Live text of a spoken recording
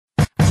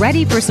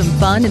Ready for some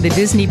fun in the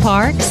Disney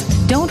parks?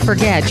 Don't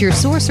forget your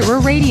Sorcerer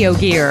Radio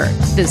gear.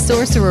 The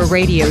Sorcerer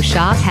Radio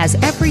shop has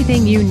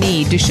everything you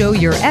need to show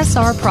your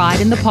SR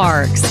pride in the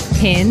parks.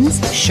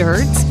 Pins,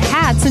 shirts,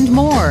 hats, and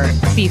more.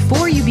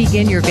 Before you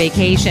begin your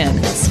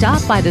vacation,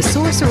 stop by the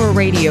Sorcerer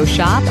Radio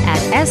shop at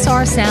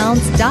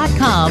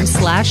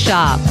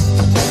srsounds.com/shop.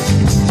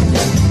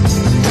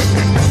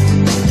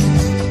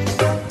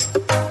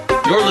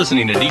 You're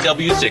listening to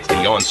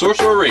DW60 on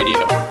Sorcerer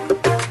Radio.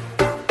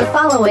 The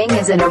following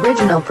is an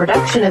original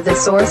production of the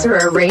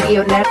Sorcerer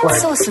Radio Network.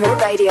 Sorcerer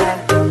Radio.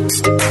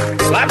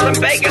 Slap some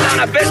bacon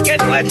on a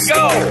biscuit and let's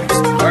go.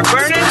 We're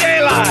burning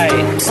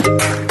daylight.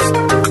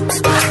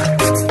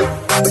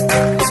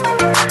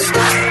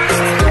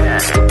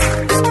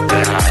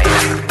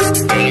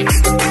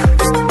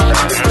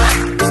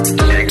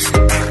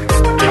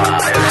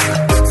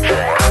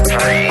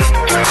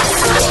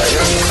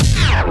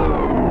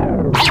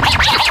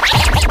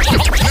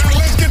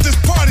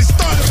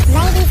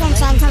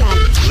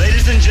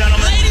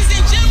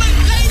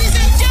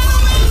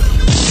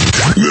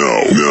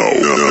 No.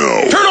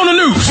 Turn on the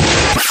news.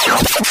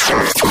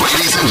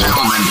 Ladies and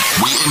gentlemen,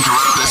 we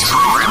interrupt this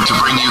program to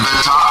bring you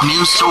the top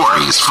news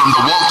stories from the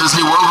Walt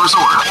Disney World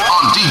Resort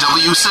on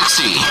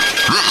DW60.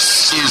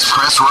 This is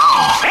Press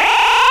Row.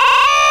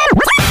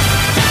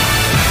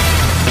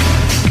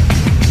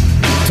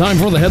 Time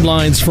for the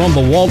headlines from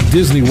the Walt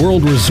Disney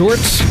World Resort.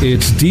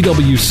 It's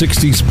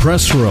DW60's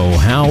Press Row.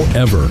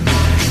 However,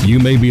 you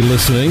may be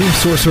listening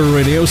Sorcerer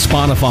Radio,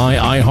 Spotify,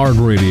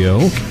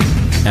 iHeartRadio,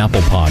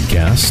 Apple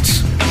Podcasts.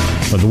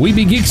 But the We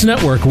Be Geeks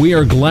Network, we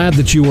are glad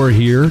that you are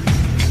here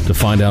to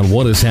find out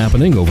what is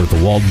happening over at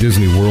the Walt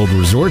Disney World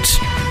Resort.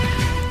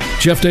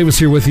 Jeff Davis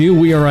here with you.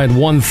 We are at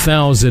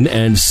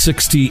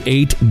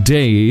 1,068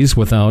 days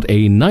without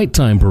a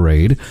nighttime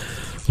parade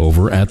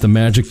over at the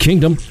Magic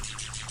Kingdom.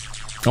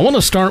 I want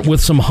to start with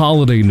some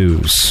holiday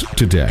news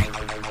today.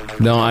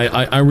 Now,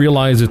 I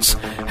realize it's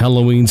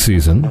Halloween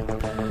season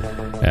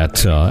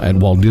at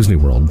Walt Disney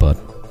World, but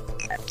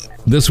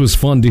this was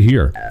fun to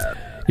hear.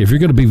 If you're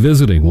going to be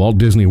visiting Walt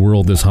Disney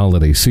World this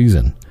holiday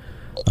season,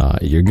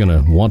 you're going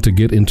to want to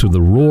get into the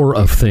roar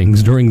of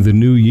things during the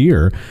new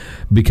year,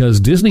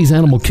 because Disney's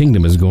Animal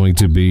Kingdom is going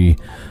to be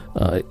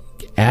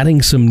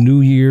adding some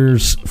New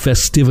Year's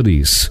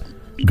festivities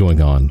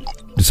going on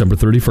December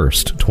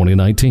 31st,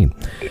 2019.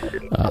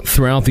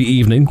 Throughout the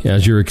evening,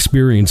 as you're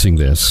experiencing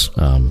this,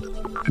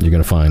 you're going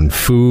to find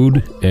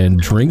food and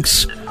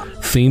drinks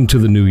themed to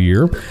the new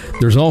year.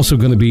 There's also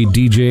going to be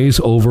DJs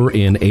over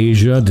in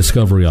Asia,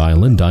 Discovery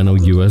Island, Dino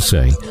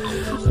USA.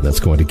 That's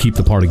going to keep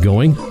the party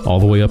going all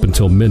the way up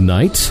until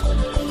midnight.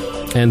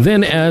 And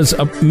then as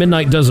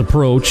midnight does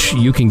approach,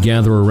 you can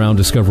gather around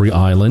Discovery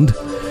Island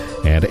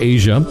and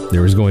Asia.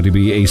 There is going to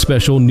be a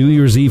special New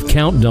Year's Eve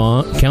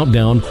countdown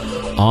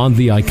on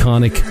the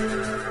iconic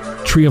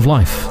Tree of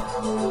Life.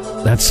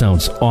 That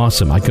sounds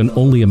awesome. I can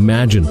only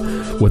imagine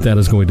what that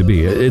is going to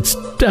be. It's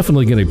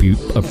definitely going to be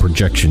a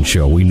projection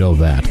show. We know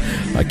that.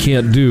 I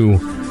can't do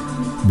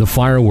the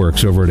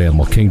fireworks over at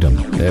Animal Kingdom,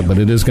 but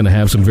it is going to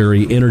have some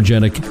very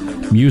energetic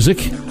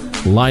music,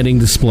 lighting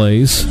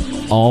displays,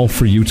 all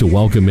for you to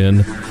welcome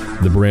in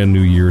the brand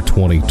new year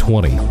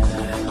 2020.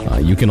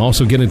 You can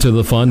also get into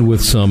the fun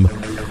with some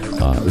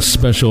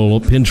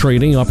special pin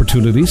trading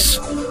opportunities.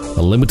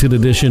 A limited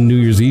edition New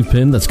Year's Eve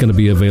pin that's going to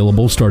be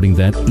available starting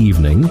that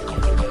evening.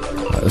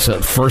 It's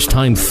a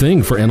first-time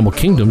thing for Animal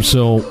Kingdom,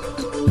 so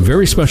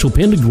very special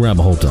pin to grab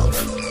a hold of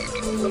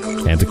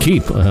and to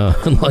keep,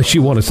 unless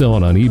you want to sell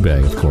it on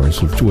eBay, of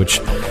course, which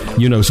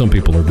you know some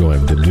people are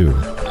going to do.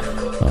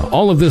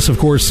 All of this, of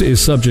course, is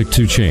subject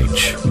to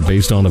change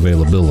based on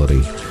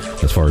availability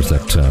as far as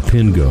that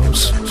pin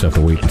goes. So have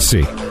to wait and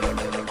see.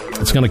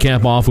 It's going to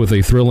cap off with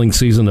a thrilling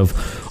season of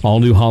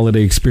all-new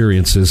holiday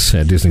experiences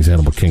at Disney's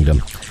Animal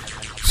Kingdom.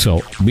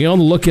 So be on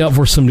the lookout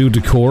for some new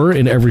decor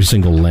in every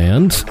single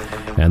land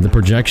and the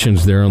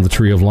projections there on the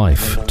Tree of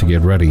Life to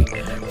get ready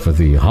for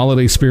the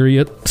holiday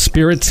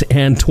spirits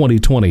and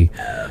 2020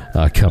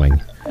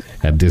 coming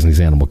at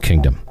Disney's Animal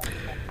Kingdom.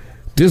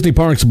 Disney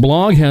Parks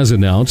blog has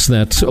announced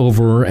that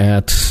over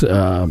at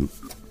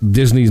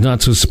Disney's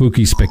Not So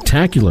Spooky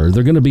Spectacular,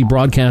 they're going to be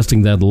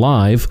broadcasting that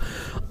live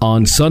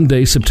on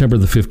Sunday, September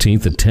the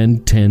 15th at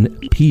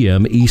 10:10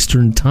 p.m.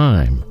 Eastern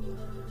Time.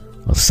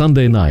 A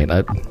Sunday night.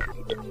 I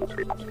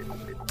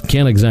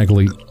can't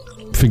exactly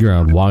figure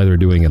out why they're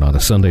doing it on a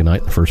Sunday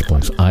night in the first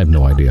place. I have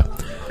no idea.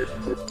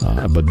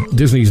 But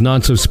Disney's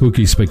Not So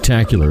Spooky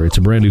Spectacular, it's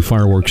a brand new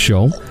fireworks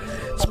show.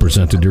 It's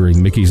presented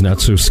during Mickey's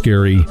Not So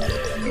Scary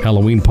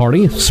Halloween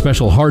Party.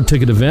 Special hard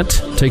ticket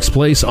event takes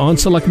place on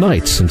select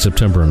nights in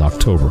September and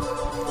October.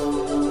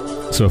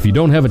 So if you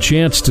don't have a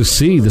chance to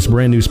see this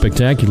brand new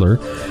spectacular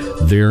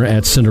there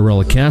at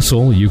Cinderella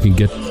Castle, you can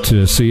get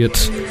to see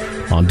it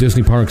on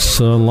Disney Parks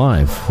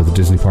Live with the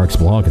Disney Parks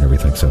blog and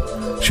everything. So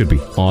it should be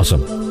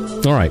awesome.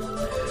 All right.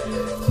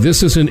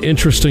 This is an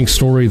interesting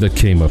story that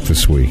came up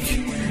this week.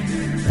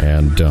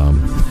 And,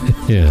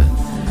 yeah,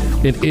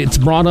 it's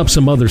brought up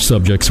some other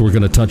subjects we're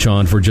going to touch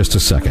on for just a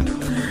second.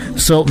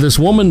 So this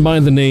woman by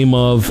the name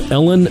of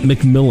Ellen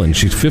McMillan,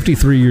 she's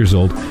 53 years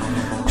old.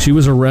 She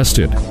was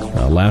arrested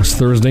last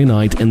Thursday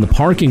night in the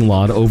parking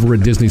lot over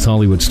at Disney's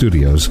Hollywood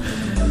Studios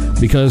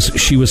because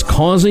she was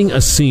causing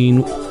a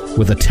scene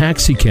with a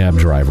taxi cab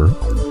driver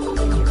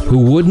who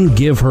wouldn't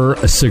give her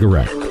a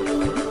cigarette.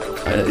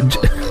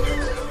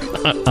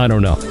 I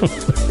don't know.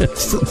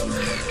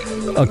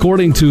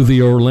 According to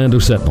the Orlando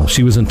Sentinel,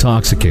 she was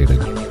intoxicated.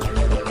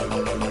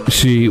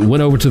 She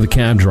went over to the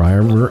cab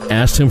driver,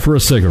 asked him for a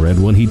cigarette.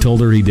 When he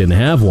told her he didn't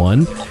have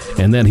one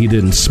and that he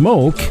didn't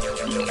smoke,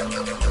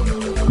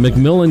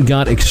 McMillan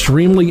got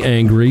extremely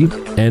angry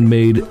and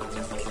made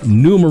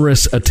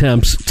numerous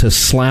attempts to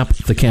slap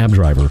the cab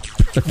driver.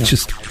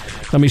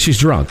 She's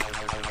drunk.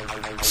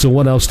 So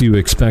what else do you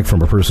expect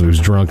from a person who's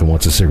drunk and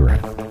wants a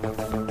cigarette?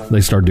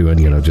 They start doing,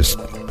 just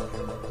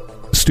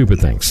stupid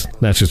things.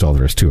 That's just all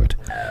there is to it.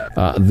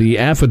 The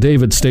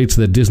affidavit states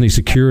that Disney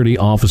security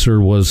officer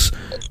was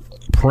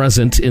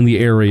present in the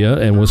area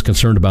and was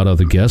concerned about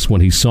other guests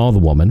when he saw the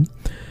woman.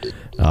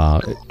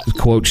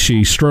 Quote,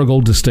 she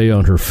struggled to stay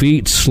on her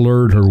feet,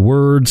 slurred her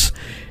words,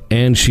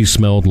 and she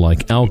smelled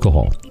like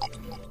alcohol.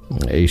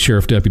 A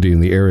sheriff deputy in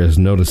the area has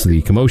noticed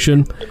the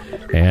commotion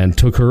and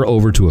took her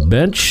over to a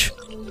bench.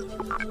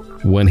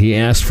 When he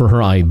asked for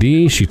her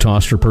ID, she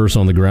tossed her purse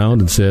on the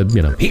ground and said,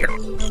 here,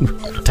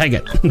 take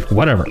it,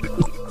 whatever.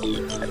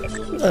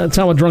 That's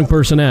how a drunk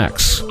person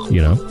acts,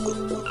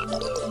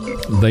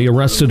 They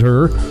arrested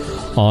her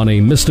on a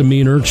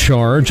misdemeanor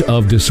charge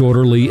of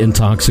disorderly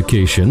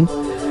intoxication,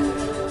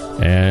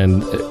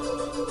 and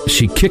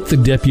she kicked the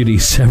deputy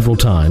several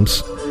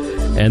times,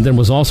 and then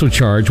was also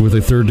charged with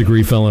a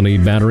third-degree felony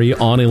battery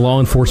on a law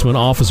enforcement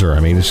officer.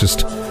 It's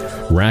just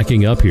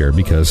racking up here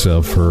because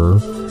of her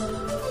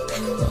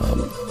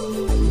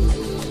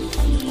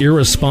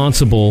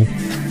irresponsible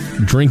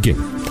drinking.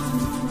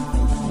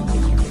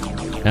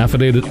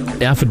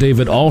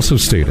 Affidavit also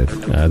stated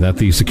that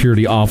the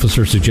security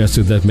officer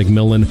suggested that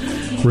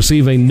McMillan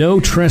receive a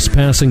no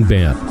trespassing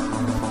ban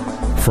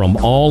from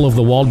all of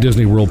the Walt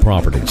Disney World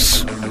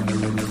properties.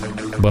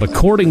 But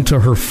according to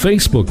her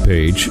Facebook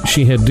page,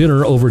 she had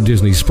dinner over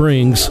Disney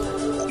Springs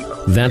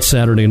that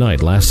Saturday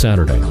night, last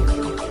Saturday.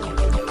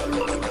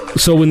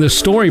 So when this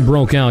story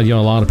broke out, a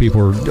lot of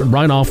people were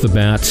right off the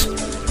bat,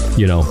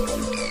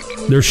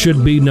 there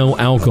should be no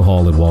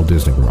alcohol at Walt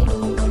Disney World.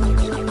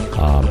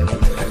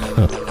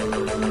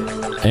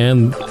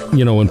 And,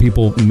 when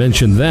people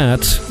mention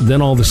that,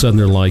 then all of a sudden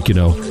they're like,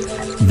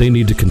 they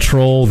need to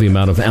control the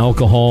amount of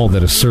alcohol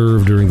that is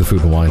served during the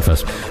Food and Wine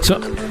Festival. So,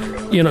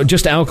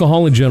 just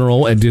alcohol in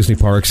general at Disney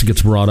parks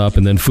gets brought up,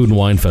 and then Food and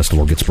Wine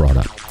Festival gets brought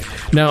up.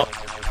 Now,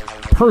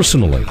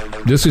 personally,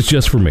 this is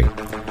just for me.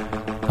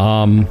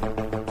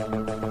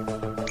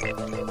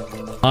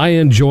 I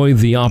enjoy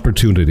the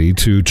opportunity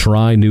to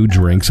try new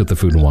drinks at the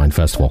Food and Wine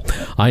Festival.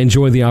 I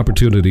enjoy the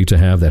opportunity to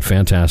have that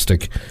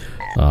fantastic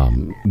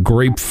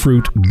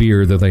grapefruit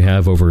beer that they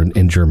have over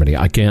in Germany.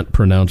 I can't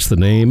pronounce the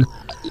name,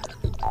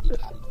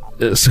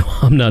 so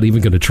I'm not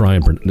even going to try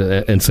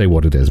and say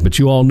what it is. But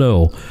you all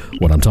know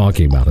what I'm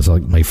talking about. It's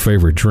like my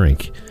favorite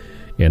drink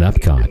in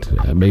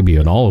Epcot, maybe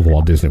in all of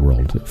Walt Disney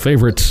World.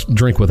 Favorite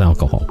drink with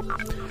alcohol.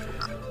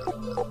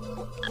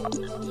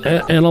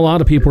 And a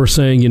lot of people are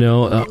saying,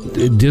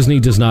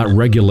 Disney does not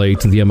regulate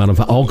the amount of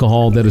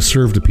alcohol that is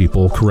served to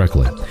people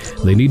correctly.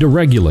 They need to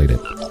regulate it.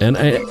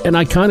 And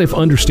I kind of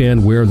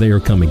understand where they are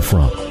coming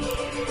from.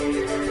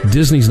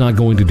 Disney's not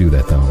going to do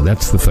that, though.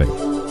 That's the thing.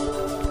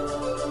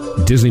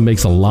 Disney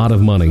makes a lot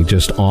of money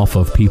just off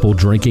of people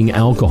drinking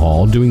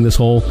alcohol, doing this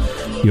whole,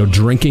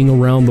 drinking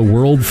around the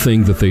world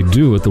thing that they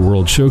do at the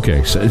World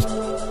Showcase.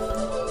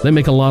 They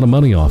make a lot of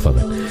money off of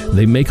it.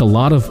 They make a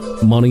lot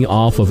of money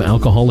off of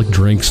alcoholic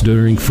drinks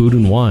during Food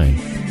and Wine.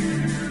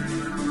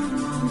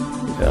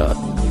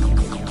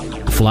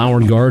 Flower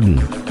and Garden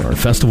or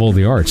Festival of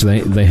the Arts,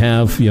 they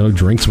have,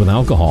 drinks with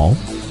alcohol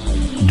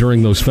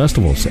during those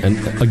festivals. And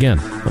again,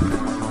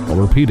 I'll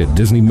repeat it,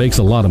 Disney makes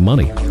a lot of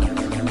money.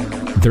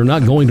 They're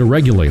not going to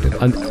regulate it.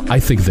 I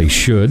think they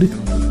should.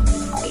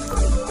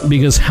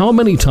 Because how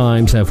many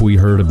times have we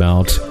heard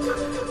about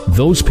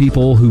those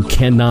people who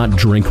cannot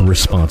drink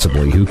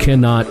responsibly, who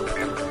cannot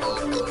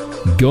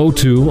go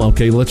to,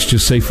 let's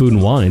just say Food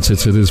and Wine,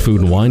 since it is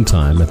Food and Wine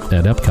time at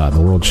Epcot,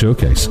 the World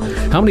Showcase.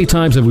 How many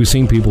times have we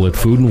seen people at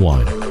Food and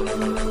Wine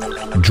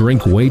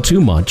drink way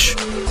too much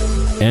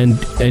and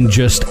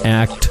just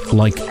act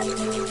like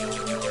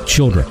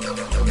children?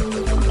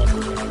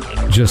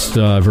 Just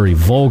very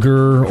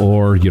vulgar,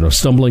 or,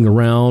 stumbling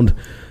around,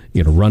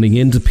 running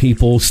into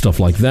people, stuff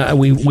like that.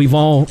 We've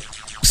all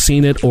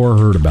seen it or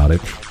heard about it.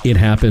 It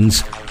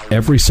happens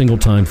every single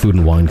time Food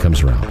and Wine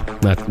comes around.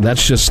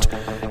 That's just,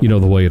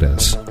 the way it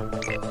is.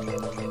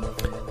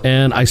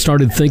 And I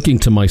started thinking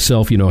to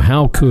myself,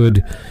 how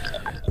could,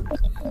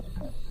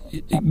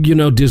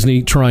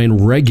 Disney try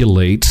and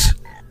regulate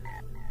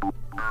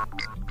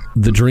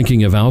the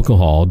drinking of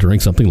alcohol during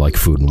something like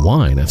Food and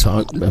Wine? That's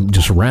how I'm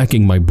just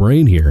racking my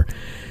brain here.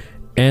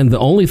 And the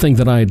only thing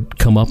that I'd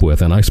come up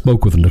with, and I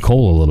spoke with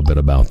Nicole a little bit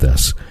about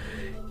this,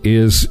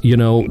 is,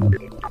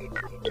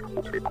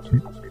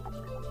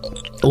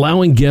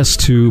 allowing guests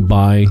to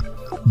buy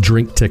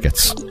drink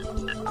tickets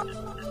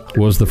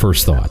was the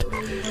first thought.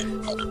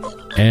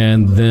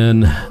 And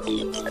then,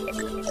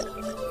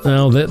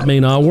 well, that may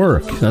not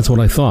work. That's what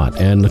I thought.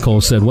 And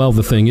Nicole said, well,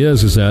 the thing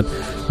is that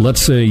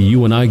let's say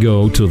you and I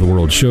go to the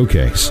World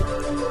Showcase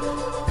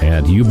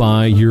and you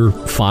buy your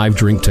 5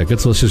 drink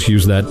tickets. Let's just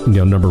use that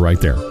number right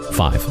there,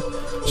 5.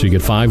 So you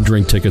get 5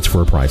 drink tickets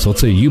for a price.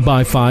 Let's say you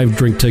buy 5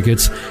 drink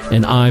tickets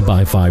and I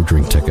buy 5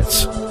 drink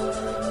tickets.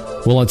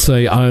 Well, let's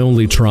say I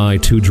only try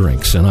 2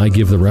 drinks and I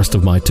give the rest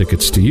of my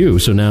tickets to you.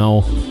 So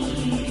now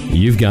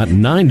you've got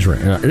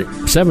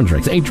 7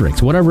 drinks, 8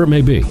 drinks, whatever it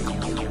may be.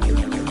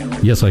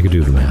 Yes, I could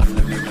do the math.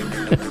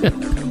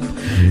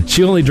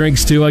 She only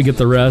drinks 2, I get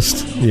the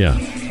rest. Yeah,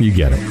 you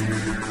get it.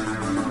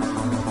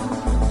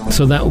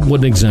 So that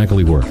wouldn't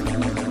exactly work.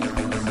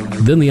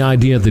 Then the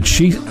idea that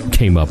she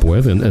came up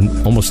with,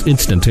 and almost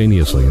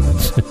instantaneously, and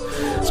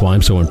that's why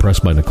I'm so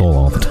impressed by Nicole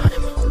all the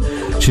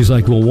time. She's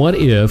like, well, what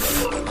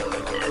if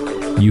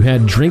you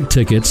had drink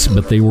tickets,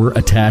 but they were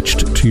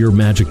attached to your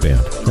Magic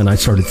Band? And I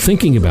started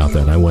thinking about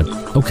that. I went,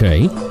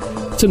 okay,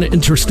 it's an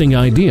interesting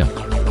idea.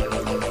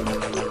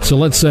 So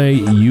let's say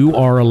you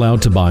are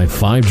allowed to buy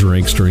 5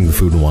 drinks during the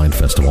Food and Wine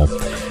Festival,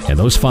 and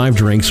those 5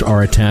 drinks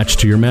are attached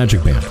to your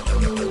Magic Band.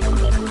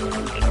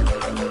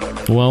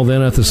 Well,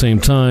 then at the same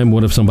time,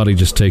 what if somebody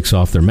just takes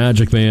off their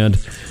Magic Band,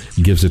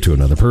 gives it to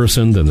another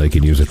person, then they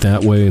can use it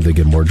that way, they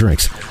get more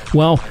drinks.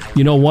 Well,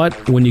 you know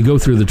what? When you go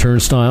through the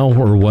turnstile,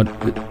 or what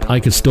I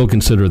could still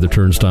consider the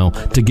turnstile,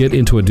 to get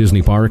into a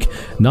Disney park,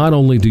 not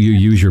only do you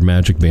use your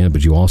Magic Band,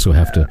 but you also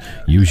have to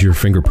use your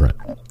fingerprint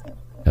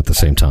at the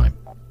same time.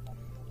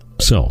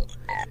 So,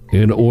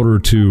 in order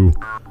to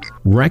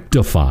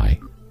rectify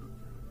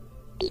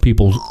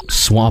people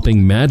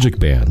swapping Magic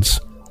Bands,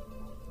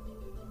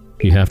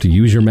 you have to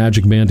use your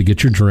Magic Band to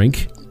get your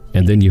drink,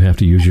 and then you have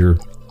to use your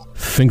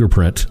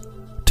fingerprint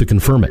to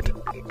confirm it.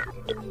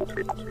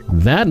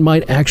 That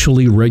might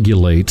actually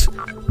regulate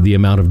the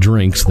amount of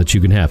drinks that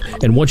you can have.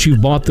 And once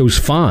you've bought those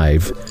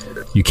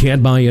 5, you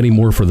can't buy any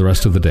more for the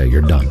rest of the day.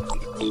 You're done.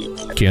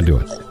 Can't do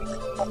it.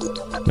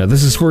 Now,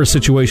 this is for a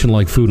situation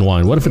like Food and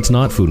Wine. What if it's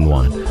not Food and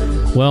Wine?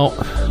 Well,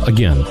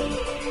 again,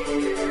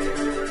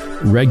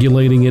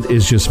 regulating it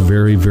is just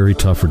very, very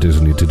tough for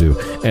Disney to do.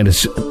 And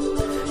it's,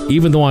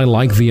 even though I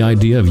like the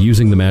idea of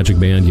using the Magic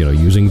Band,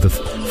 using the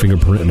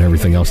fingerprint and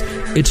everything else,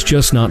 it's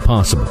just not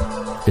possible.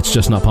 It's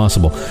just not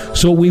possible.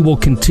 So we will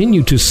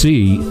continue to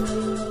see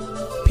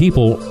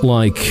people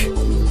like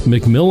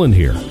McMillan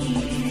here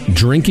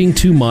drinking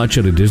too much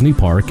at a Disney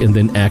park and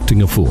then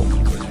acting a fool.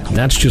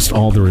 That's just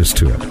all there is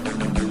to it.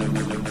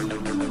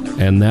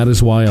 And that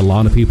is why a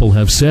lot of people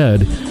have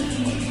said,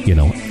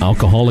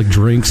 alcoholic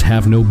drinks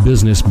have no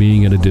business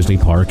being in a Disney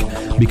park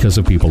because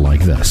of people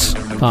like this.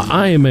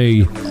 I'm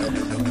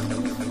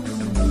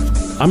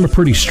a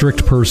pretty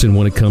strict person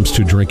when it comes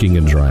to drinking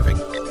and driving.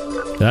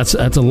 That's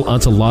a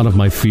lot of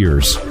my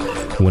fears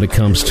when it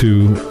comes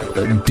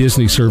to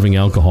Disney serving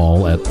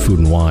alcohol at Food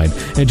and Wine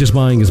and just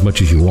buying as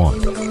much as you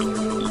want.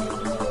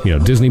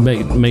 Disney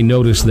may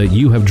notice that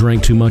you have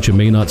drank too much and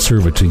may not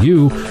serve it to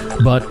you,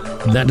 but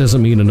that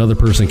doesn't mean another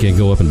person can't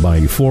go up and buy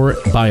it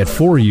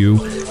for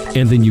you,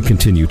 and then you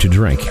continue to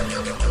drink.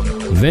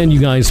 Then you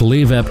guys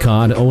leave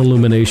Epcot,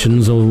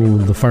 illuminations,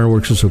 the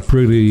fireworks are so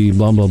pretty,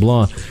 blah, blah,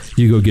 blah.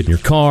 You go get in your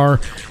car,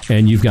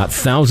 and you've got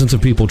thousands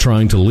of people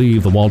trying to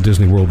leave the Walt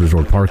Disney World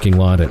Resort parking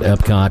lot at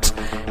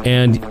Epcot,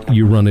 and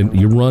you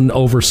run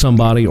over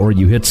somebody or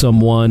you hit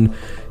someone,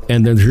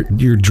 and then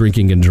your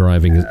drinking and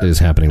driving is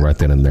happening right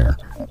then and there.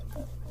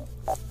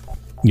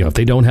 If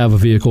they don't have a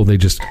vehicle, they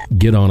just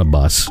get on a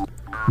bus.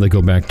 They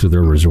go back to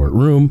their resort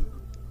room,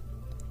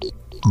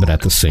 but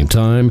at the same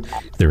time,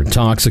 they're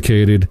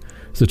intoxicated.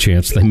 There's a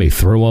chance they may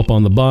throw up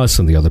on the bus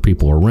and the other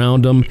people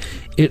around them.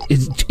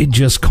 It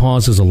just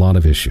causes a lot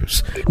of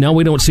issues. Now,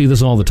 we don't see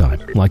this all the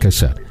time. Like I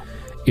said,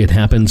 it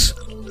happens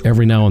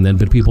every now and then,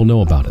 but people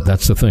know about it.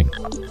 That's the thing.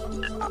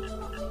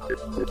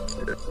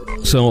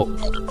 So,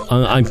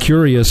 I'm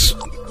curious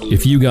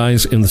if you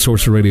guys in the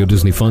Sorcerer Radio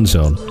Disney Fun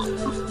Zone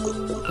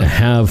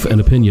have an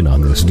opinion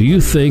on this. Do you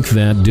think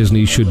that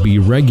Disney should be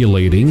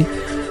regulating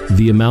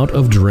the amount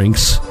of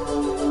drinks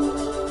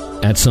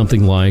at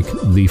something like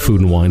the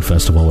Food and Wine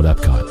Festival at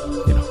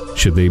Epcot?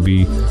 Should they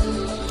be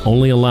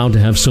only allowed to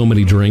have so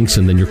many drinks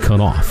and then you're cut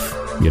off?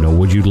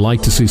 Would you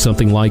like to see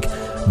something like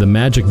the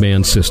Magic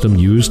Band system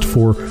used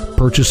for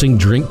purchasing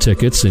drink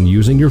tickets and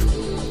using your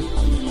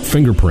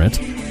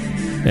fingerprint?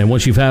 And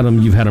once you've had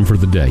them for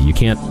the day. You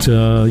can't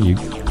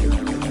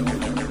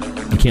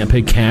you can't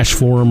pay cash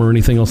for them or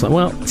anything else.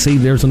 Well, see,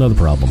 there's another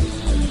problem.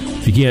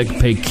 If you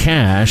can't pay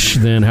cash,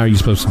 then how are you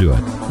supposed to do it?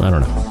 I don't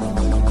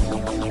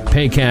know.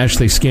 Pay cash,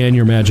 they scan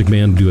your Magic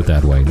Band, do it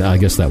that way. I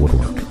guess that would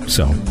work.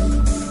 So,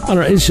 I don't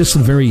know. It's just a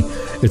very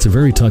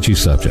touchy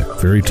subject.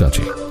 Very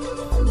touchy.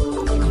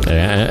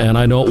 And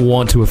I don't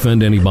want to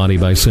offend anybody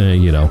by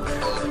saying,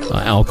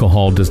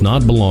 alcohol does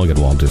not belong at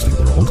Walt Disney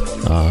World.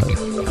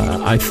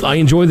 I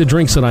enjoy the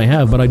drinks that I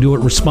have, but I do it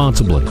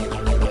responsibly.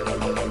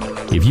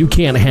 If you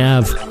can't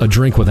have a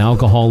drink with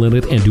alcohol in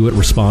it and do it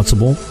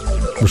responsibly,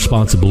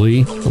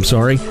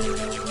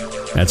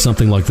 at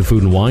something like the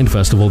Food and Wine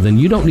Festival, then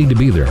you don't need to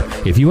be there.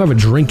 If you have a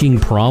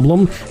drinking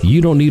problem, you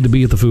don't need to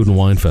be at the Food and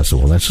Wine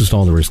Festival. That's just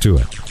all there is to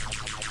it.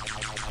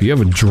 If you have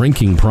a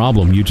drinking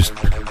problem, you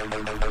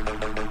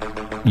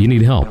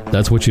need help.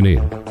 That's what you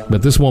need.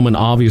 But this woman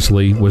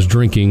obviously was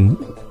drinking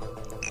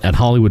at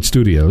Hollywood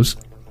Studios.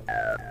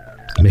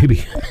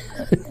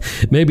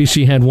 Maybe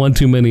she had one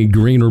too many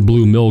green or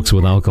blue milks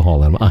with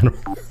alcohol in them.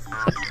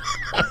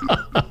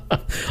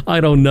 I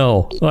don't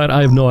know.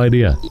 I have no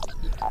idea.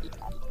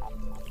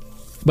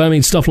 But I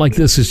mean, stuff like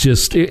this is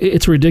just,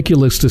 it's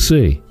ridiculous to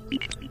see.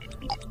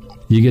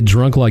 You get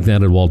drunk like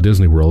that at Walt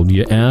Disney World.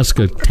 You ask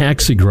a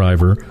taxi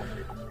driver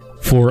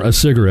for a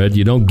cigarette.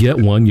 You don't get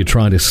one. You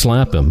try to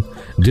slap him.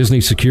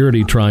 Disney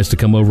security tries to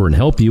come over and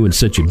help you and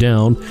sit you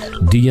down,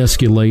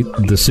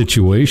 de-escalate the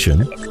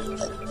situation.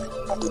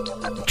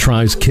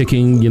 Tries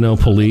kicking,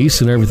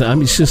 police and everything. I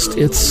mean,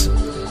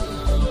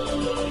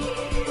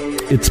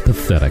 it's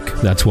pathetic.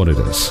 That's what it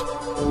is.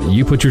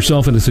 You put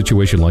yourself in a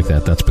situation like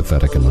that, that's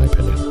pathetic in my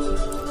opinion.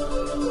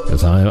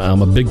 Because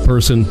I'm a big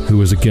person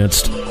who is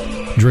against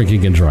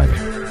drinking and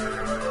driving.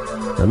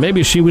 Or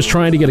maybe she was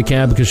trying to get a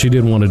cab because she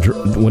did not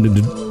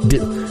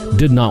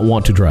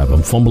want to drive.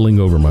 I'm fumbling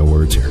over my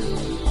words here.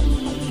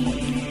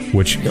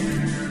 Which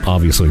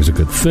obviously is a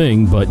good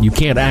thing, but you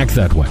can't act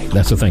that way.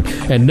 That's the thing.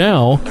 And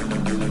now,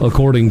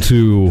 according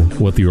to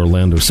what the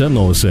Orlando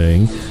Sentinel is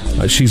saying,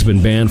 she's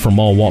been banned from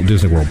all Walt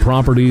Disney World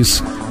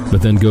properties,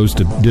 but then goes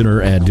to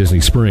dinner at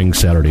Disney Springs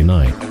Saturday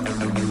night.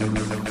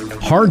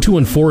 Hard to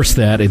enforce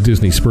that at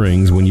Disney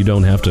Springs when you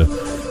don't have to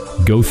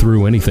go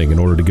through anything in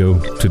order to go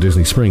to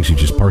Disney Springs. You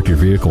just park your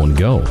vehicle and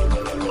go.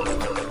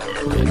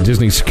 And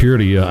Disney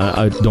security,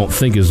 I don't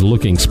think, is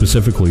looking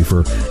specifically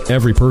for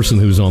every person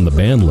who's on the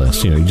ban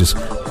list. You just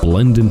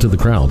blend into the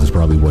crowd is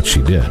probably what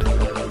she did.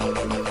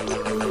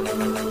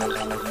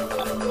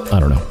 I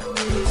don't know.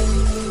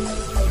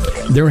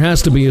 There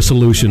has to be a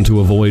solution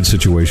to avoid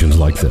situations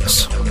like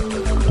this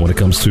when it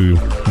comes to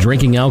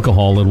drinking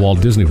alcohol at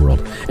Walt Disney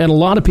World. And a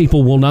lot of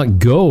people will not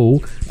go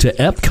to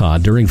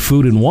Epcot during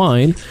Food and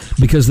Wine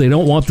because they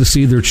don't want to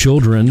see their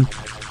children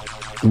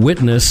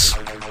witness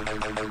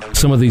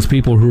some of these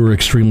people who are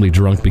extremely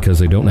drunk because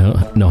they don't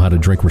know how to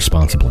drink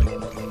responsibly.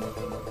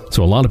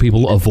 So a lot of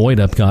people avoid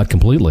Epcot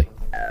completely,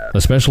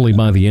 especially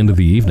by the end of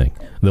the evening.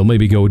 They'll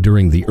maybe go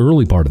during the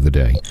early part of the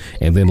day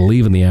and then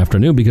leave in the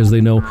afternoon because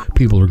they know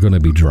people are going to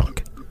be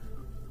drunk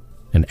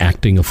and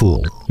acting a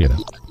fool,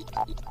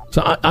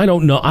 So I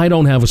don't know. I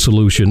don't have a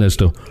solution as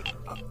to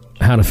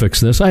how to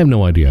fix this. I have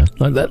no idea.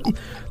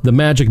 The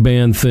Magic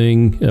Band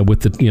thing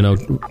with the,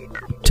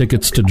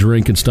 tickets to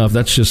drink and stuff,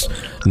 that's just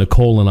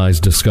Nicole and I's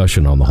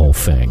discussion on the whole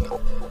thing.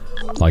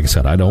 Like I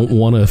said, I don't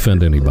want to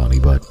offend anybody,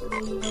 but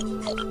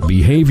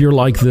behavior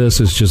like this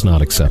is just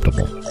not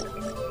acceptable.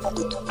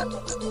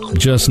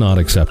 Just not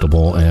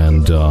acceptable,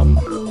 and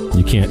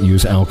you can't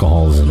use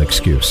alcohol as an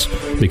excuse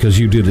because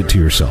you did it to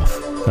yourself.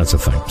 That's the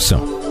thing. So,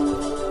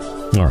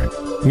 all right.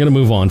 I'm going to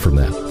move on from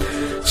that.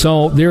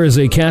 So there is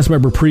a cast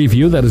member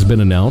preview that has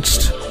been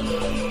announced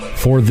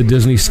for the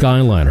Disney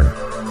Skyliner.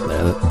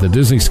 The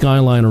Disney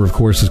Skyliner, of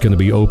course, is going to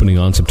be opening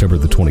on September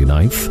the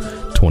 29th,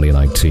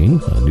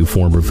 2019. A new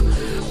form of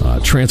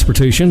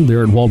transportation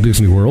there at Walt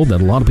Disney World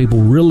that a lot of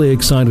people really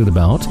excited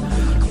about.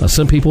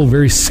 Some people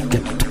very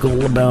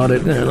skeptical about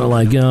it.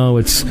 Like,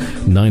 it's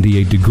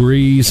 98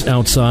 degrees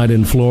outside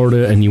in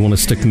Florida, and you want to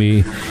stick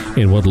me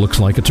in what looks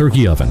like a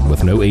turkey oven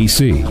with no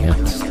AC.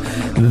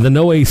 The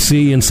no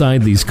AC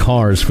inside these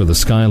cars for the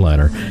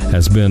Skyliner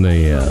has been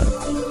a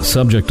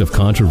subject of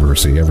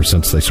controversy ever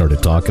since they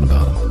started talking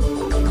about them.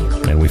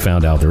 And we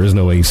found out there is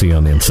no AC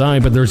on the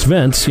inside, but there's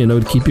vents,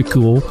 to keep you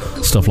cool,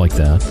 stuff like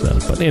that.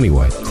 But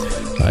anyway,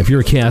 if you're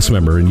a cast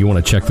member and you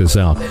want to check this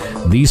out,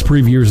 these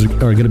previews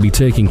are going to be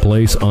taking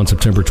place on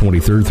September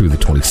 23rd through the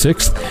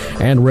 26th,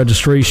 and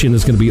registration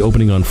is going to be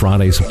opening on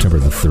Friday, September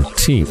the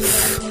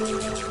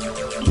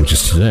 13th, which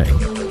is today.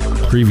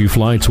 Preview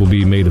flights will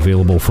be made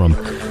available from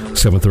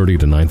 7:30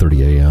 to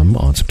 9:30 a.m.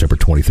 on September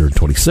 23rd and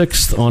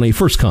 26th on a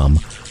first-come,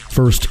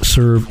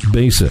 first-served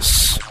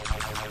basis.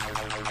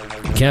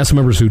 Cast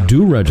members who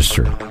do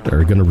register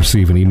are going to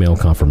receive an email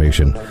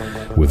confirmation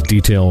with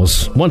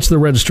details once the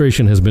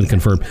registration has been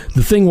confirmed.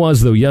 The thing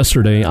was, though,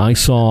 yesterday I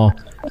saw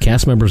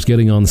cast members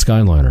getting on the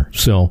Skyliner,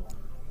 so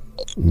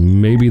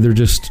maybe they're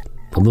just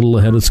a little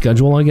ahead of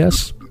schedule, I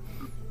guess.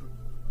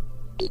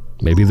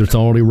 Maybe it's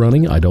already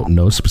running. I don't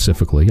know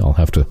specifically. I'll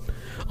have to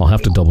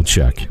double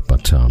check,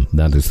 but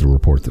that is the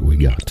report that we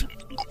got.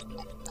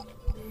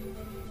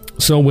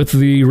 So with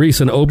the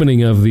recent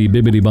opening of the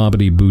Bibbidi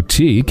Bobbidi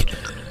Boutique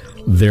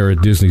there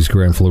at Disney's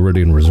Grand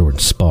Floridian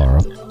Resort Spa,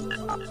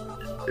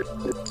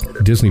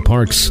 Disney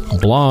Parks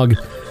blog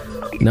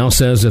now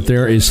says that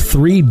there is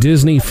 3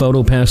 Disney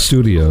PhotoPass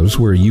studios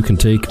where you can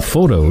take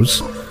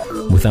photos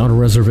without a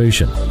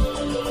reservation.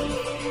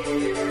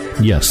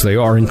 Yes, they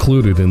are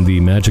included in the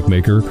Magic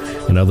Maker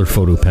and other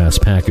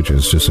PhotoPass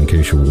packages, just in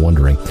case you were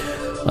wondering.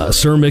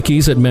 Sir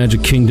Mickey's at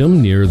Magic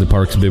Kingdom near the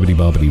park's Bibbidi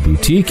Bobbidi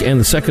Boutique, and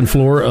the second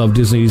floor of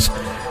Disney's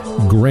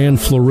Grand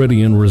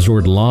Floridian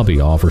Resort Lobby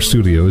offer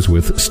studios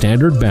with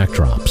standard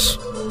backdrops.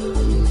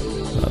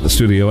 The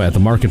studio at the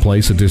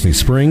Marketplace at Disney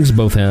Springs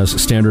both has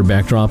standard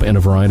backdrop and a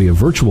variety of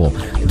virtual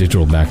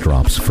digital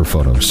backdrops for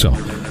photos. So,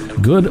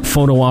 good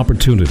photo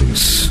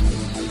opportunities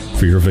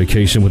for your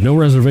vacation with no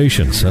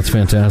reservations. That's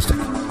fantastic.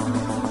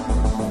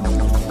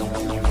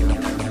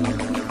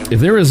 If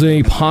there is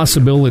a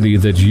possibility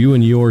that you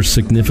and your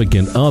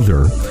significant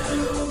other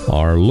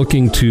are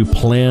looking to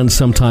plan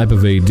some type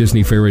of a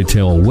Disney fairy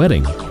tale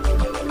wedding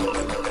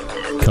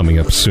coming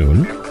up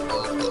soon,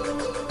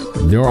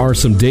 there are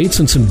some dates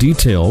and some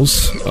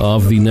details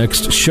of the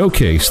next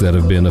showcase that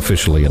have been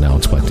officially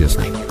announced by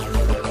Disney.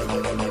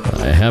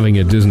 Having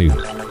a Disney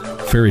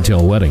fairy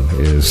tale wedding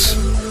is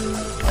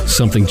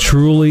something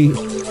truly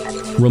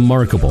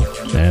remarkable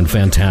and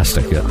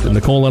fantastic.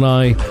 Nicole and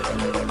I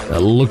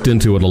looked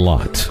into it a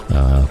lot.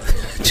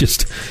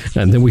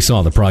 And then we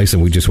saw the price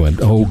and we just went,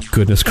 oh,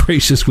 goodness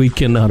gracious, we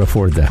cannot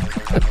afford that.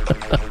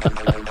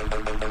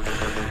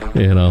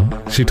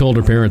 She told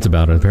her parents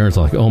about it. The parents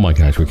are like, oh my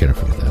gosh, we can't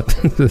afford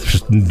that.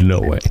 There's no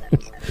way.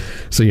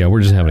 So yeah,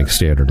 we're just having a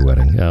standard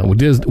wedding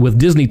with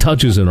Disney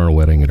touches in our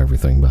wedding and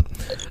everything. But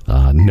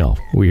no,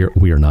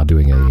 we are not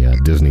doing a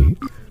Disney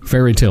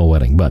fairy tale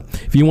wedding. But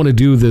if you want to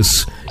do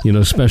this,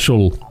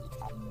 special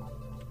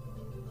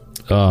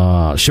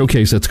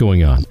showcase that's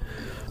going on,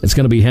 it's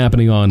going to be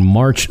happening on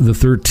March the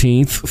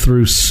 13th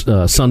through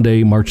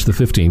Sunday, March the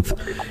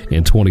 15th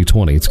in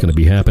 2020. It's going to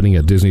be happening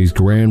at Disney's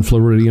Grand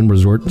Floridian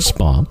Resort and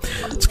Spa.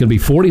 It's going to be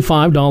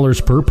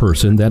 $45 per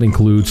person. That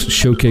includes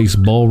showcase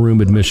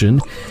ballroom admission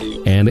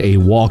and a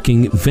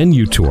walking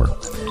venue tour.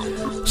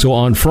 So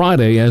on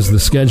Friday, as the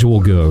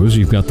schedule goes,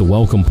 you've got the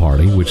welcome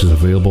party, which is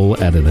available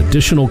at an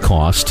additional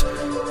cost.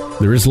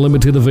 There is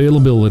limited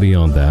availability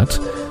on that.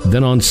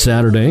 Then on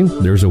Saturday,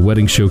 there's a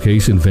wedding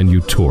showcase and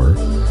venue tour.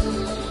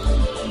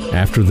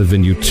 After the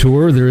venue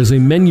tour, there is a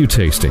menu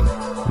tasting.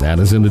 That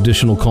is an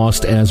additional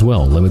cost as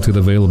well, limited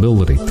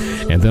availability.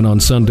 And then on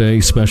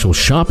Sunday, special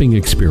shopping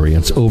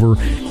experience over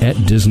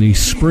at Disney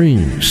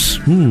Springs.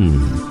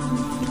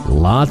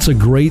 Lots of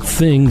great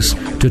things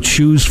to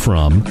choose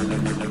from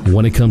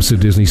when it comes to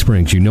Disney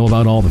Springs. You know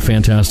about all the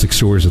fantastic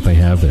stores that they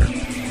have there.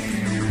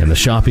 And the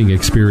shopping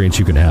experience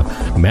you can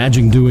have.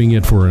 Imagine doing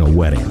it for a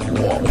wedding.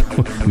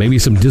 Whoa. Maybe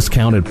some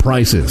discounted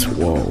prices.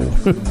 Whoa.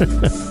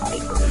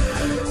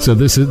 So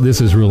this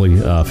is really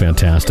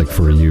fantastic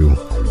for you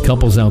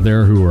couples out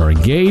there who are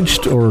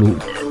engaged, or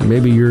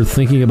maybe you're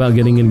thinking about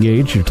getting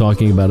engaged. You're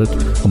talking about it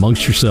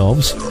amongst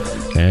yourselves,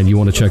 and you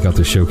want to check out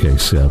the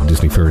showcase,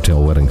 Disney Fairy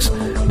Tale Weddings.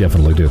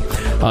 Definitely do.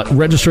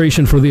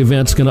 Registration for the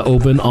event's going to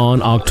open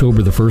on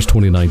October the 1st,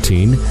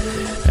 2019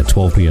 at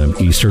 12 p.m.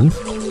 Eastern.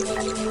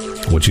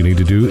 What you need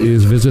to do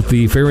is visit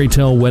the Fairy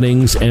Tale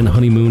Weddings and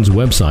Honeymoons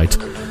website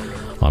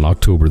on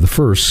October the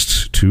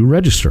 1st to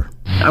register.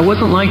 I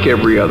wasn't like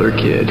every other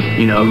kid,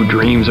 who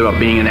dreams about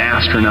being an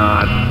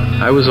astronaut.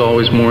 I was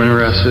always more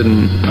interested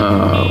in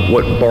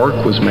what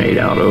bark was made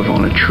out of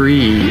on a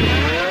tree.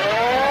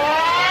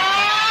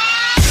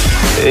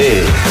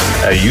 Hey,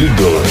 how you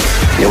doing?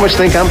 You must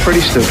think I'm pretty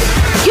stupid.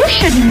 You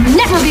should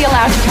never be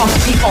allowed to talk to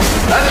people.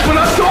 That's what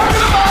I'm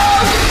talking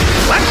about!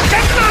 Let's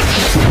get nuts!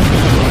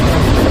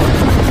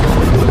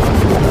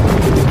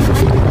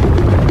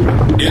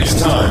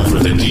 It's time for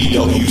the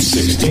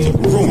DW60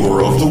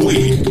 Rumor of the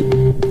Week.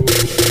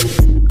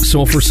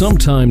 So for some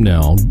time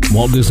now,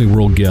 Walt Disney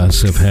World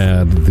guests have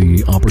had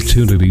the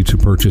opportunity to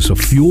purchase a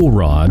fuel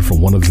rod from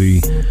one of the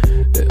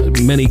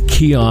many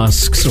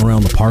kiosks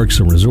around the parks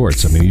and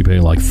resorts. I mean, you pay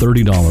like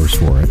 $30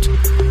 for it.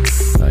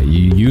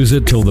 You use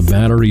it till the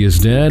battery is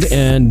dead,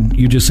 and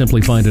you just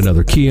simply find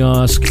another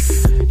kiosk.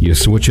 You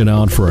switch it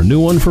out for a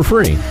new one for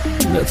free.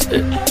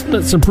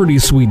 That's a pretty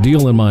sweet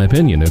deal, in my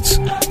opinion.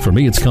 For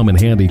me, it's come in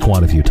handy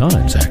quite a few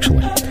times,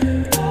 actually.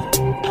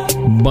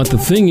 But the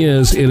thing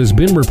is, it has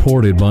been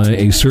reported by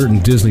a certain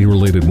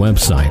Disney-related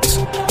website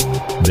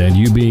that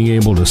you being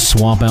able to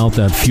swap out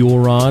that fuel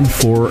rod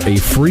for a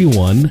free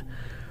one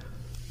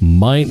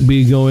might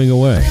be going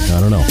away. I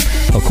don't know.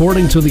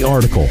 According to the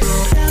article,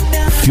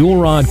 fuel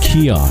rod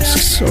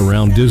kiosks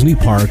around Disney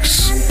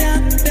parks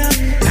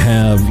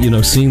have,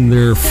 seen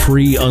their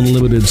free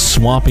unlimited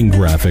swapping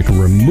graphic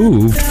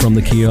removed from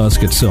the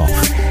kiosk itself.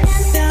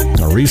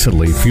 Now,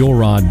 recently, fuel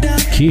rod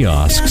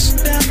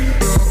kiosks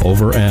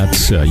over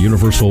at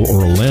Universal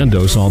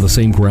Orlando saw the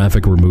same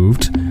graphic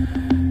removed.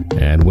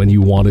 And when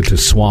you wanted to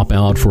swap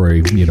out for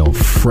a,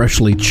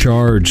 freshly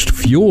charged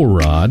fuel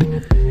rod,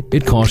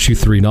 it costs you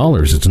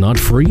 $3. It's not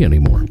free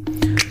anymore.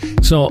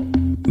 So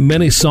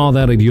many saw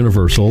that at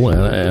Universal,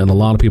 and a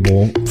lot of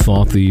people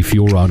thought the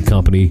fuel rod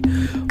company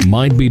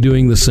might be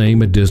doing the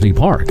same at Disney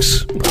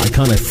parks. I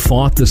kind of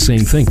thought the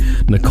same thing.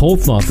 Nicole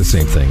thought the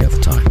same thing at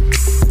the time.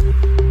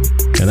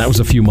 And that was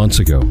a few months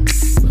ago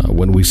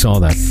when we saw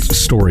that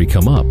story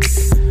come up.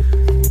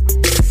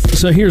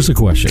 So here's the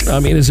question. I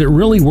mean, is it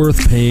really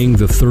worth paying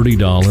the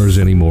 $30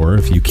 anymore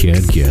if you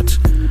can't get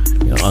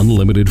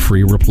unlimited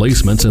free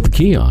replacements at the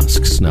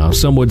kiosks? Now,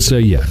 some would say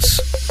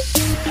yes.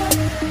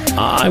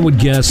 I would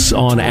guess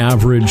on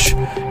average,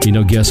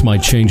 guests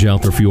might change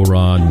out their fuel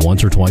rod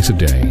once or twice a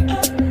day.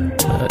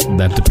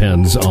 That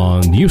depends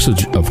on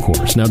usage, of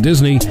course. Now,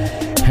 Disney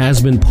has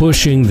been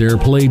pushing their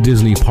Play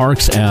Disney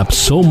Parks app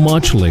so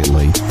much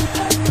lately,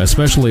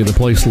 especially at a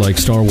place like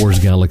Star Wars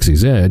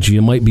Galaxy's Edge,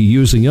 you might be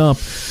using up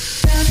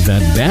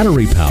that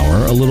battery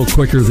power a little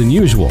quicker than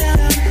usual.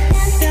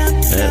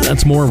 And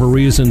that's more of a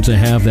reason to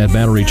have that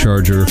battery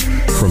charger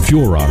from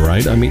Fuel Rod,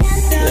 right? I mean,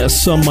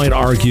 some might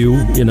argue,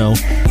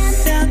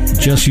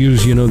 just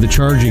use, the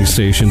charging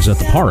stations at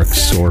the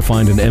parks or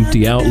find an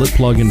empty outlet,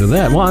 plug into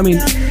that. Well, I mean,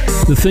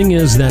 the thing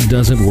is that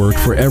doesn't work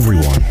for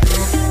everyone.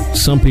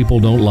 Some people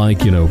don't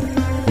like,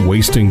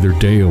 wasting their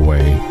day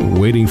away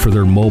waiting for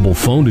their mobile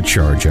phone to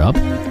charge up.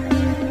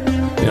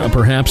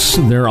 Perhaps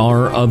there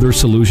are other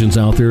solutions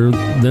out there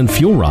than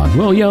Fuel Rod.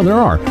 Well, yeah, there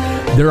are.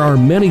 There are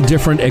many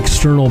different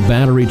external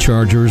battery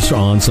chargers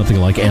on something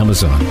like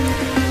Amazon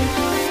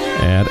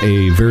at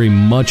a very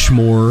much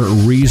more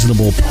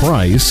reasonable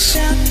price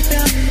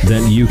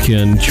that you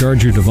can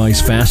charge your device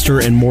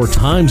faster and more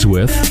times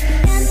with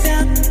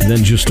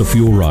than just a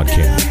Fuel Rod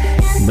can.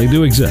 They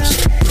do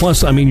exist.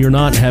 Plus, I mean, you're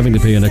not having to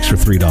pay an extra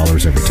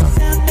 $3 every time.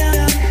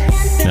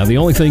 Now, the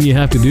only thing you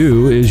have to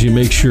do is you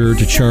make sure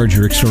to charge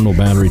your external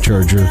battery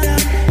charger,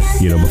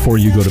 before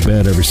you go to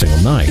bed every single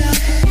night.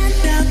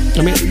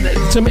 I mean,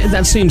 to me,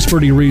 that seems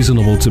pretty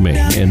reasonable to me,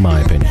 in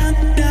my opinion.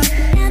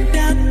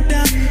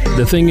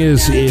 The thing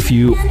is, if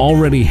you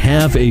already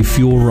have a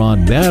Fuel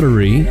Rod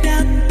battery,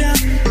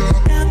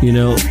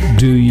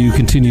 do you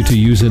continue to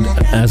use it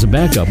as a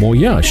backup? Well,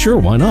 yeah, sure,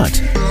 why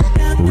not?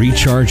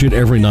 Recharge it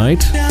every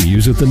night,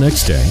 use it the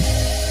next day.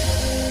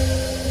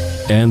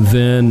 And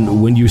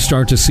then when you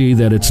start to see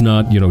that it's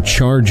not,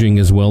 charging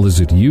as well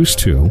as it used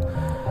to,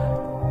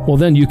 well,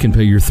 then you can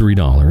pay your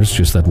 $3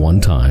 just that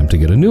one time to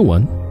get a new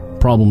one.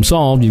 Problem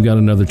solved, you've got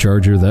another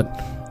charger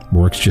that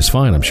works just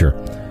fine, I'm sure.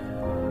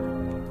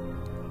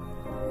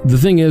 The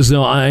thing is,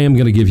 though, I am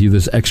going to give you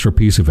this extra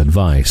piece of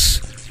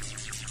advice.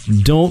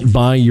 Don't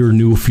buy your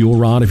new Fuel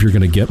Rod if you're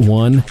going to get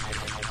one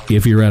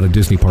if you're at a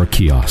Disney Park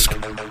kiosk.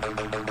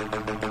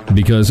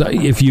 Because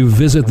if you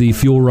visit the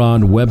Fuel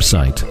Rod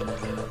website,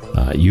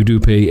 you do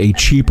pay a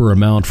cheaper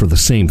amount for the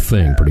same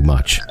thing, pretty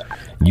much.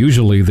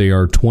 Usually they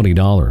are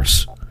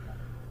 $20.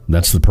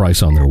 That's the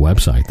price on their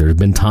website. There have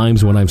been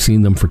times when I've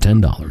seen them for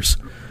 $10.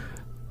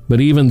 But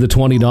even the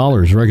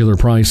 $20 regular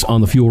price on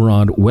the Fuel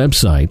Rod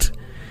website,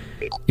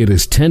 it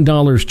is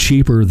 $10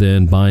 cheaper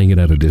than buying it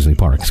at a Disney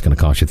park. It's going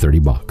to cost you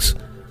 $30.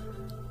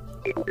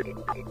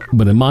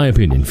 But in my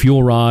opinion,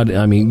 Fuel Rod,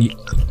 I mean,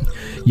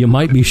 you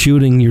might be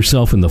shooting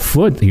yourself in the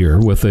foot here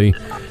with a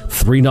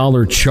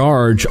 $3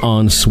 charge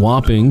on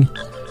swapping,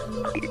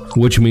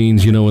 which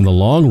means, in the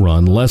long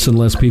run, less and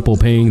less people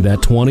paying that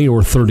 $20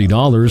 or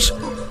 $30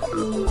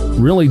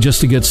 really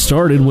just to get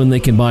started when they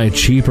can buy a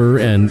cheaper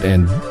and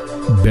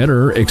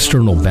better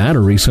external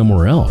battery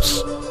somewhere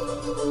else.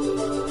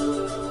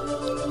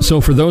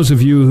 So for those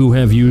of you who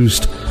have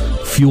used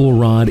Fuel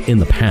Rod in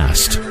the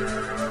past,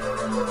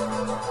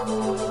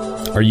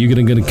 are you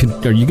going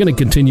to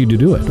continue to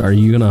do it? Are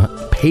you going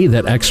to pay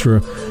that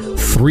extra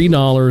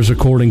 $3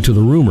 according to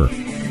the rumor?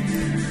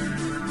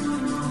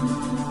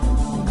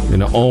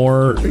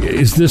 Or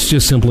is this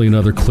just simply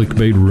another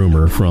clickbait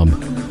rumor from,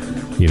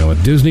 a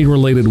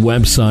Disney-related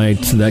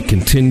website that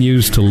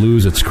continues to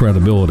lose its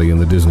credibility in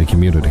the Disney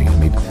community? I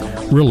mean,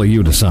 really,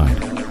 you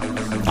decide.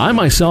 I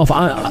myself,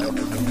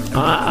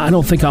 I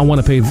don't think I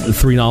want to pay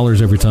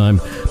 $3 every time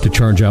to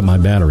charge out my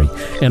battery.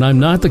 And I'm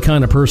not the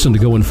kind of person to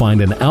go and find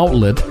an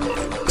outlet,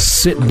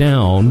 sit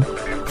down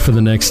for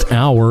the next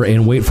hour,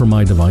 and wait for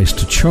my device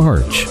to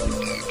charge.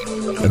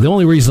 The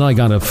only reason I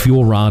got a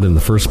Fuel Rod in the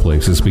first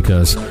place is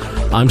because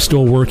I'm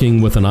still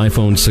working with an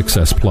iPhone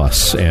 6s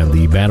Plus, and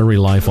the battery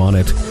life on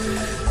it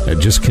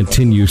just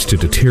continues to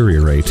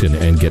deteriorate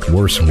and get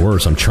worse and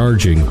worse. I'm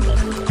charging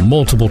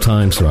multiple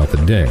times throughout the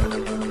day.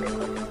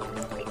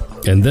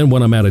 And then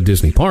when I'm at a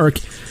Disney park,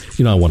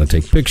 I want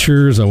to take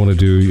pictures, I want to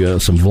do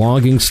some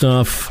vlogging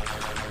stuff,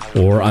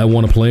 or I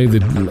want to play the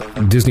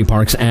Disney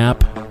Parks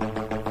app,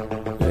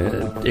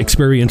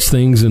 experience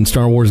things in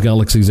Star Wars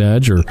Galaxy's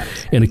Edge or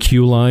in a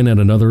queue line at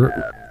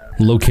another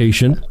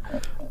location.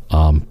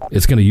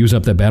 It's going to use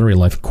up that battery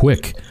life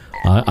quick.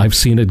 I've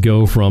seen it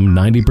go from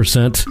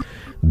 90%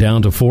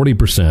 down to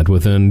 40%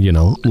 within,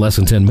 less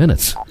than 10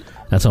 minutes.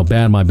 That's how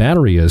bad my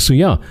battery is. So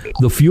yeah,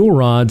 the Fuel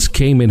Rods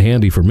came in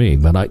handy for me,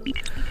 but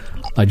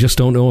I just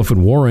don't know if it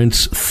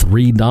warrants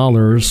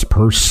 $3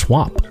 per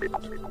swap.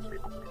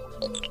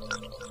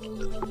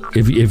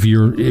 If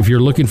you're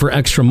looking for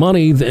extra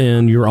money,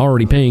 then you're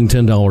already paying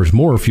 $10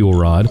 more Fuel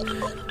Rod,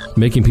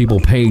 making people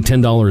pay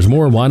 $10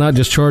 more. Why not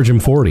just charge them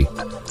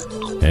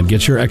 $40 and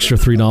get your extra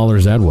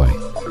 $3 that way?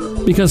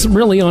 Because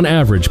really, on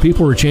average,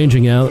 people are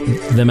changing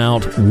them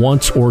out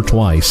once or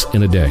twice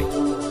in a day.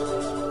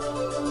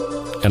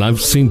 And I've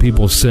seen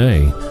people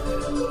say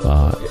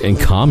and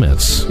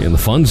comments in the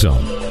fun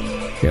zone.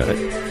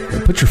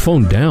 Put your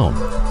phone down.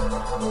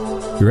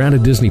 You're at a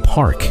Disney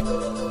park.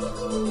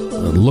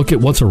 Look at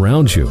what's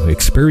around you.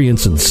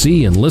 Experience and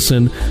see and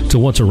listen to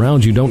what's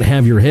around you. Don't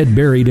have your head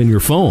buried in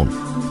your phone.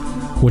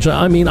 Which,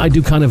 I mean, I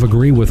do kind of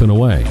agree with in a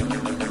way.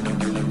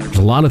 There's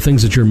a lot of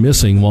things that you're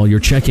missing while you're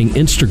checking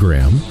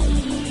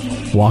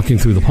Instagram, walking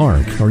through the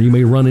park, or you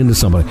may run into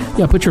somebody.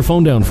 Yeah, put your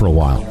phone down for a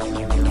while.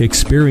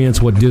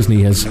 Experience what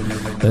Disney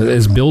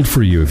has built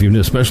for you,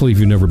 especially if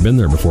you've never been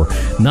there before.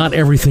 Not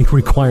everything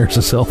requires a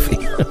selfie.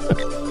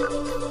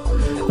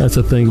 That's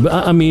a thing.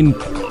 But I mean,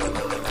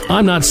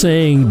 I'm not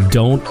saying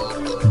don't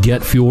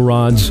get fuel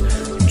rods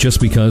just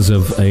because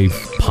of a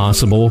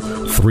possible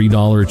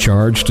 $3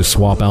 charge to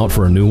swap out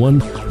for a new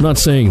one. I'm not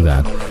saying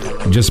that.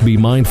 Just be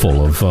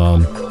mindful of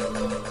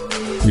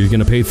you're going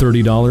to pay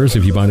 $30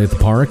 if you buy it at the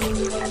park.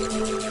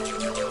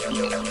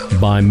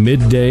 By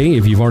midday,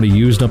 if you've already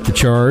used up the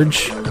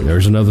charge,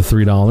 there's another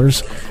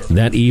 $3.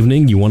 That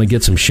evening, you want to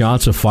get some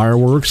shots of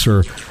fireworks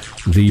or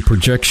the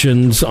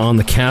projections on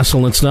the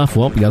castle and stuff.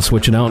 Well, you got to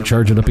switch it out and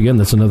charge it up again.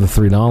 That's another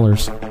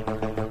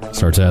 $3.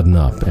 Starts adding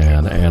up,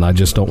 and I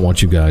just don't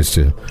want you guys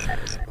to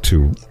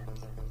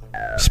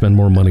spend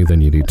more money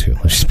than you need to.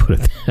 Let's just put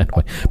it that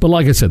way. But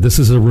like I said, this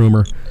is a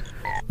rumor.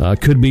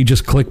 Could be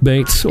just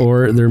clickbait,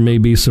 or there may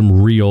be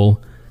some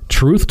real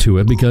truth to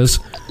it, because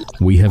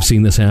we have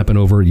seen this happen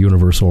over at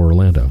Universal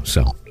Orlando.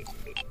 So,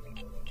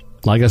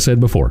 like I said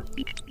before,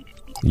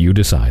 you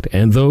decide.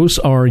 And those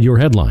are your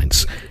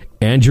headlines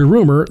and your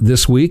rumor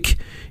this week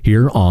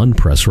here on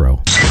Press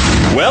Row.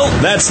 Well,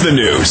 that's the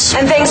news.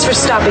 And thanks for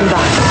stopping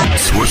by.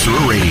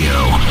 Sorcerer Radio,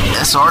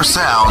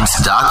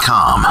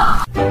 srsounds.com.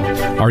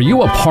 Are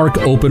you a park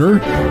opener?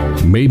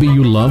 Maybe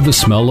you love the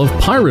smell of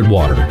pirate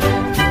water.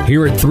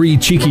 Here at Three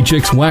Cheeky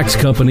Chicks Wax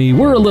Company,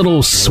 we're a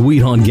little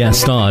sweet on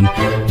Gaston,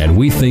 and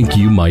we think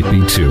you might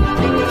be too.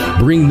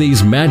 Bring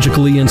these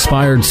magically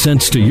inspired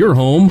scents to your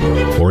home,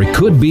 or it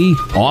could be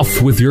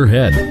off with your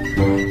head.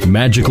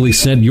 Magically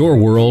scent your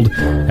world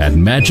at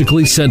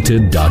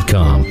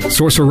magicallyscented.com.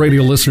 Sorcerer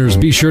Radio listeners,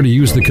 be sure to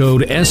use the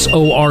code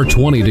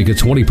SOR20 to get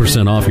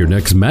 20% off your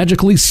next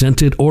magically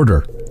scented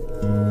order.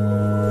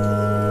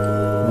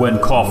 When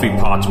coffee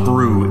pots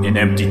brew in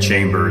empty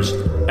chambers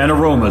and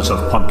aromas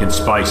of pumpkin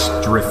spice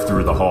drift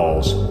through the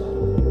halls.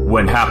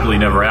 When Happily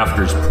Never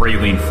After's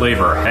praline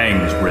flavor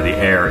hangs where the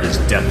air is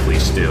deathly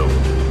still.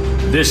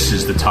 This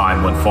is the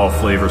time when fall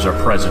flavors are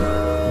present,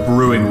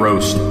 brewing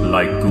roast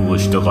like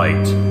ghoulish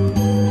delight.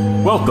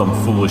 Welcome,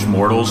 foolish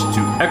mortals,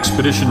 to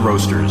Expedition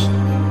Roasters.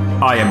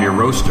 I am your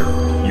roaster,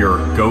 your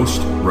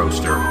ghost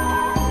roaster.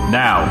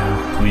 Now,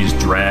 please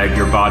drag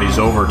your bodies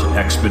over to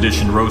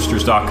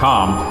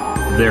expeditionroasters.com.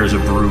 There's a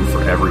brew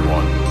for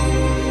everyone.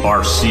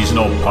 Our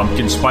seasonal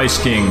Pumpkin Spice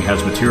King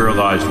has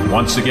materialized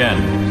once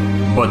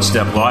again, but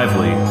step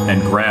lively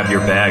and grab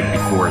your bag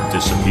before it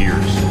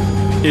disappears.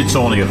 It's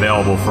only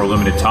available for a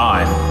limited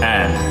time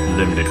and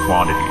limited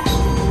quantities.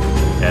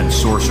 And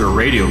Sorcerer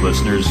Radio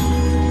listeners,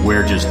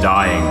 we're just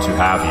dying to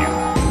have you.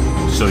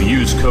 So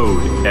use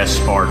code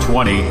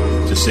SR20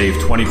 to save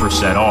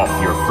 20% off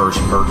your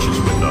first purchase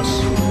with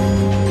us.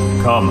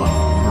 Come,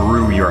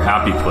 brew your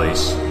happy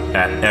place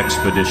at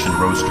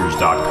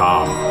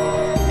expeditionroasters.com.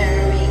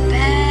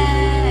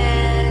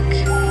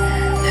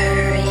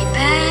 Hurry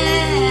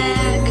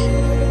back.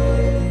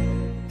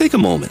 Take a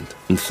moment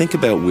and think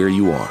about where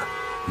you are.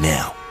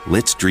 Now,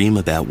 let's dream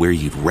about where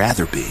you'd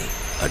rather be.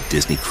 A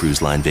Disney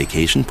Cruise Line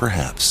vacation,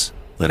 perhaps.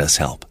 Let us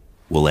help.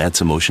 We'll add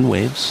some ocean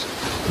waves.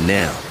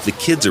 Now, the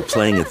kids are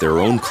playing at their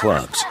own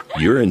clubs.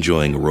 You're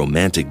enjoying a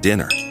romantic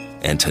dinner.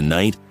 And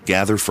tonight,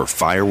 gather for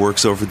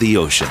fireworks over the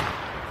ocean.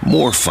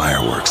 More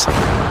fireworks.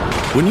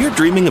 When you're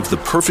dreaming of the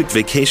perfect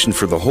vacation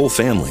for the whole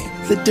family,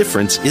 the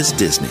difference is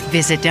Disney.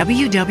 Visit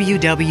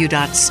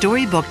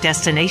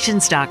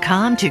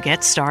www.storybookdestinations.com to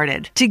get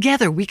started.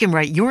 Together, we can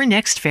write your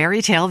next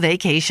fairy tale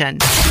vacation.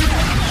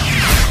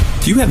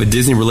 Do you have a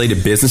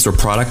Disney-related business or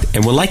product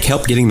and would like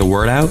help getting the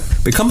word out?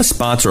 Become a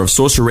sponsor of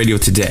Sorcerer Radio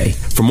today.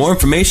 For more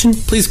information,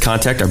 please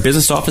contact our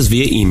business office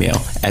via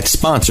email at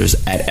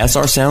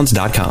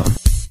sponsors@srsounds.com.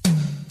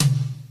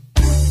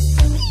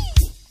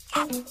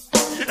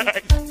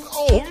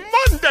 Oh,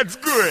 man, that's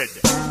good.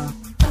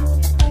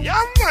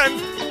 Yeah, man.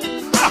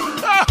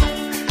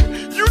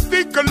 You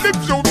think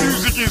Calypso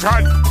music is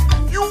hot?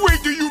 You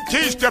wait till you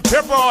taste the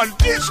pepper on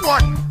this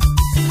one.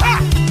 Ha!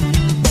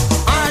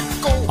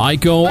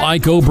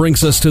 Aiko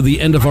brings us to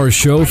the end of our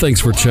show. Thanks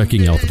for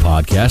checking out the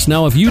podcast.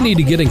 Now, if you need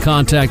to get in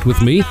contact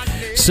with me,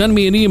 send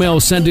me an email.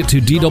 Send it to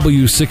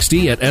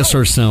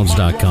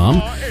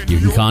dw60@srsounds.com. You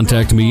can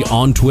contact me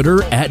on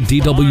Twitter at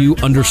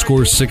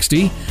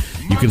DW_60.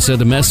 You can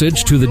send a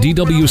message to the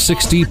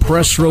DW60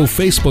 Press Row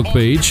Facebook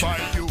page,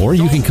 or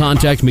you can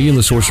contact me in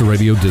the Sorcerer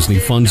Radio Disney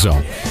Fun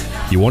Zone.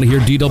 You want to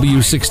hear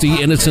DW60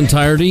 in its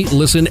entirety?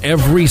 Listen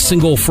every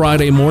single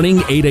Friday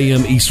morning, 8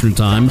 a.m. Eastern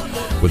Time,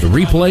 with a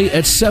replay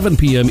at 7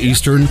 p.m.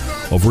 Eastern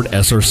over at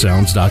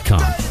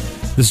srsounds.com.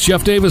 This is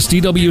Jeff Davis,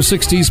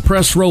 DW60's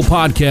Press Row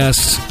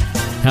Podcasts.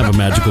 Have a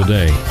magical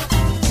day.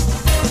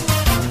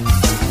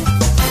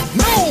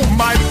 No!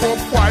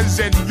 was,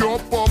 and your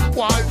bum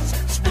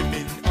was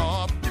swimming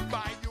up the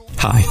bayou.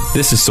 Hi,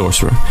 this is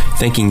Sorcerer,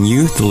 thanking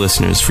you, the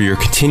listeners, for your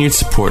continued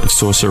support of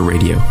Sorcerer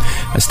Radio,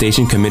 a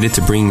station committed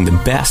to bringing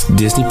the best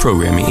Disney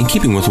programming in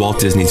keeping with Walt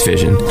Disney's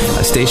vision,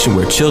 a station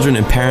where children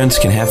and parents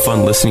can have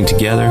fun listening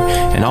together,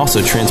 and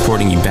also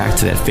transporting you back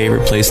to that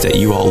favorite place that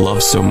you all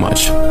love so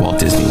much, Walt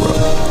Disney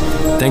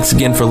World. Thanks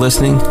again for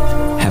listening.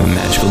 Have a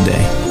magical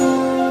day.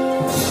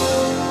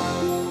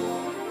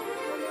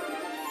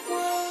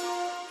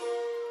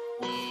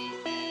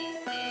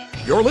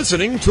 You're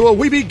listening to a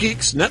Weeby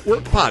Geeks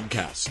Network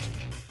podcast.